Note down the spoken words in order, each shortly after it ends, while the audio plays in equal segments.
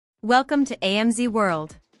Welcome to AMZ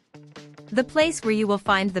World, the place where you will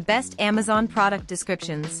find the best Amazon product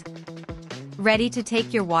descriptions. Ready to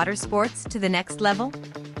take your water sports to the next level?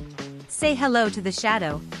 Say hello to the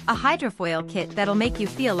Shadow, a hydrofoil kit that'll make you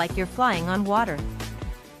feel like you're flying on water.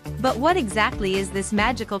 But what exactly is this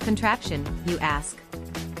magical contraption, you ask?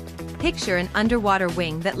 Picture an underwater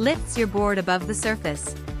wing that lifts your board above the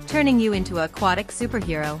surface, turning you into an aquatic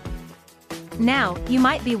superhero. Now, you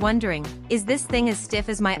might be wondering, is this thing as stiff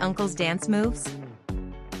as my uncle's dance moves?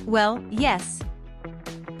 Well, yes.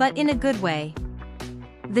 But in a good way.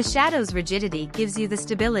 The Shadow's rigidity gives you the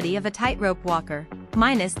stability of a tightrope walker,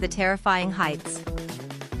 minus the terrifying heights.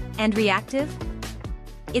 And reactive?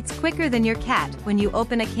 It's quicker than your cat when you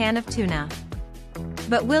open a can of tuna.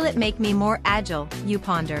 But will it make me more agile, you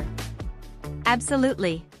ponder?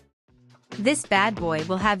 Absolutely. This bad boy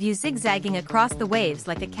will have you zigzagging across the waves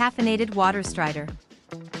like a caffeinated water strider.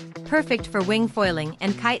 Perfect for wing foiling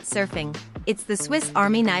and kite surfing, it's the Swiss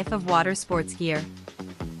Army knife of water sports gear.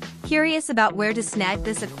 Curious about where to snag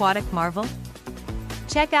this aquatic marvel?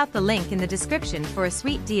 Check out the link in the description for a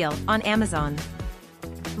sweet deal on Amazon.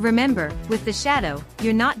 Remember, with the Shadow,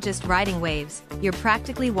 you're not just riding waves, you're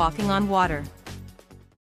practically walking on water.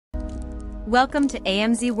 Welcome to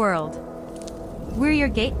AMZ World. We're your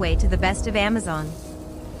gateway to the best of Amazon.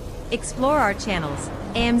 Explore our channels: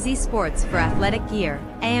 AMZ Sports for athletic gear,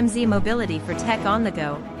 AMZ Mobility for tech on the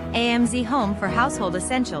go, AMZ Home for household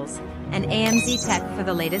essentials, and AMZ Tech for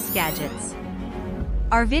the latest gadgets.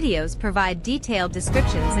 Our videos provide detailed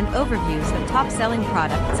descriptions and overviews of top-selling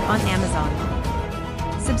products on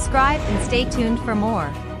Amazon. Subscribe and stay tuned for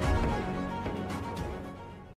more.